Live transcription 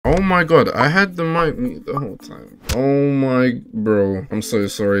Oh my god, I had the mic mute the whole time. Oh my bro, I'm so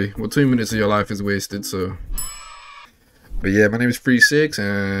sorry. Well, 2 minutes of your life is wasted, so. But yeah, my name is 36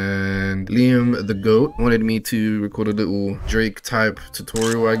 and Liam the GOAT wanted me to record a little Drake type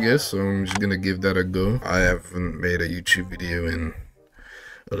tutorial, I guess. So I'm just gonna give that a go. I haven't made a YouTube video in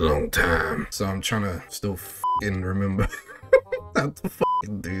a long time, so I'm trying to still f***ing remember how to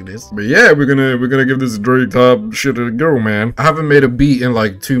f***ing do this. But yeah, we're gonna give this Drake type shit a go, man. I haven't made a beat in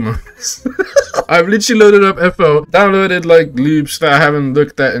like 2 months. I've literally loaded up FL, downloaded like loops that I haven't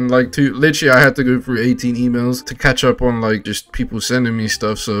looked at in like literally I had to go through 18 emails to catch up on like just people sending me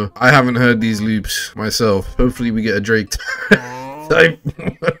stuff, so I haven't heard these loops myself. Hopefully we get a Drake type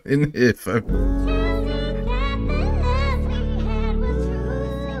in here, fam.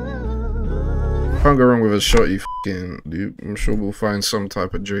 Can't go wrong with a shot, you f***ing dude. I'm sure we'll find some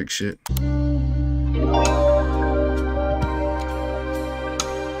type of Drake shit.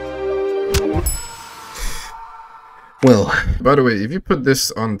 Well, by the way, if you put this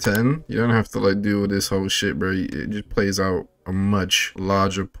on 10, you don't have to like do all this whole shit, bro. It just plays out a much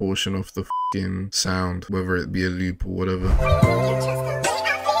larger portion of the f***ing sound, whether it be a loop or whatever.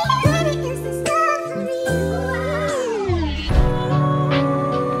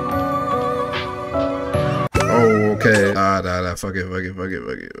 Okay, fuck it.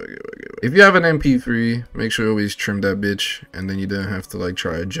 If you have an MP3, make sure you always trim that bitch, and then you don't have to like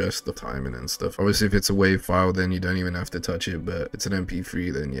try adjust the timing and stuff. Obviously, if it's a WAV file, then you don't even have to touch it, but if it's an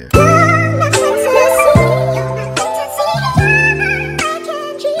MP3, then yeah.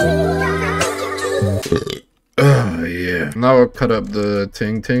 Yeah. Now I'll cut up the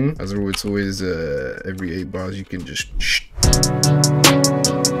ting, as it's always every 8 bars you can just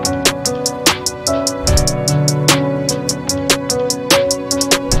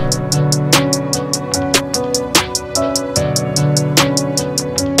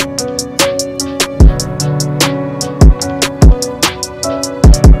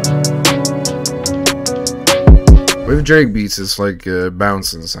with Drake beats, it's like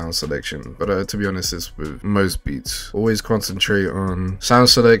bounce and sound selection, but to be honest, it's with most beats. Always concentrate on sound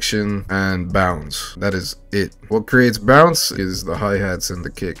selection and bounce. That is it. What creates bounce is the hi-hats and the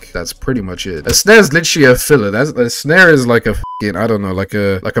kick. That's pretty much it. A snare is literally a filler. The snare is like a f***ing, I don't know, like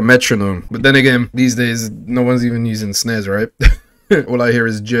a metronome. But then again, these days, no one's even using snares, right? All I hear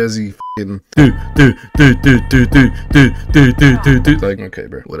is Jersey f***ing like, okay,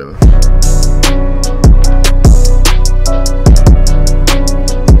 bro, whatever.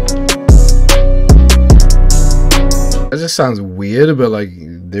 That just sounds weird, but like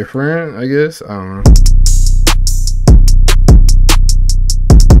different, I guess. I don't know.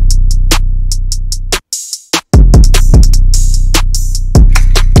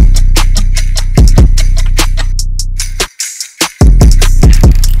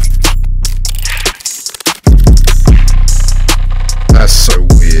 That's so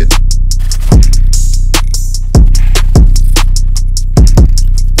weird.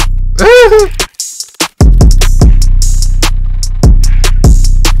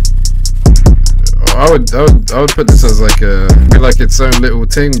 I would put this as like its own little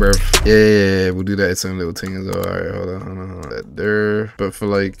thing, bro. Yeah, we'll do that its own little thing as well. Alright, hold on. There, but for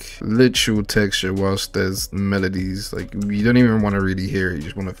like literal texture, whilst there's melodies, like you don't even want to really hear it, you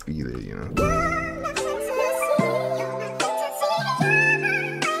just want to feel it, you know.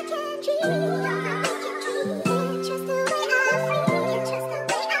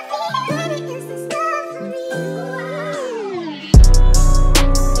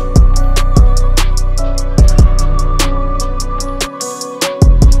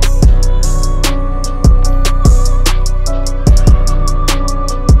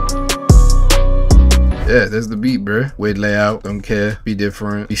 Yeah, there's the beat, bro. Weird layout, don't care, be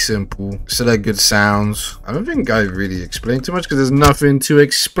different, be simple, select good sounds. I don't think I really explained too much because there's nothing to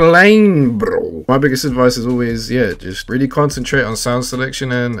explain, bro. My biggest advice is always, yeah, just really concentrate on sound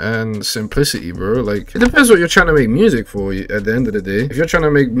selection and simplicity, bro. Like, it depends what you're trying to make music for at the end of the day. If you're trying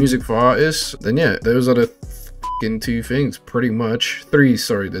to make music for artists, then yeah, those are the in 2 things, pretty much. 3,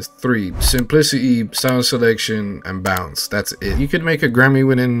 sorry, there's 3. Simplicity, sound selection, and bounce. That's it. You could make a Grammy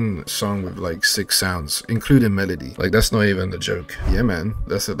winning song with like 6 sounds, including melody. Like, that's not even a joke. Yeah, man,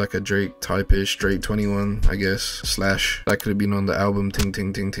 that's like a Drake type-ish, Drake 21, I guess, slash that could have been on the album ting.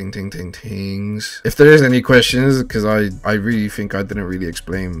 If there is any questions, because I really think I didn't really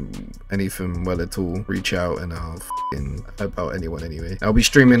explain anything well at all, reach out and I'll f***ing help out anyone anyway. I'll be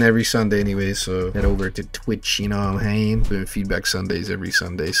streaming every Sunday anyway, so head over to Twitch, you know what I'm saying? Doing feedback Sundays every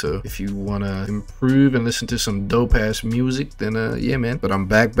Sunday. So if you want to improve and listen to some dope ass music, then yeah, man. But I'm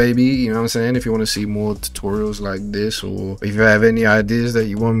back, baby. You know what I'm saying? If you want to see more tutorials like this, or if you have any ideas that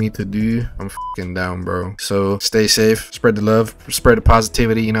you want me to do, I'm fucking down, bro. So stay safe, spread the love, spread the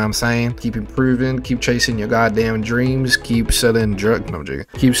positivity, you know what I'm saying? Keep improving, keep chasing your goddamn dreams, keep selling drugs. No, I'm joking.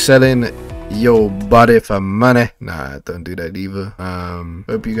 Keep selling your body for money. Nah, don't do that either.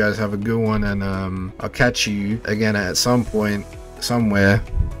 Hope you guys have a good one, and I'll catch you again at some point, somewhere.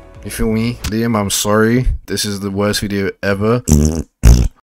 You feel me? Liam, I'm sorry. This is the worst video ever.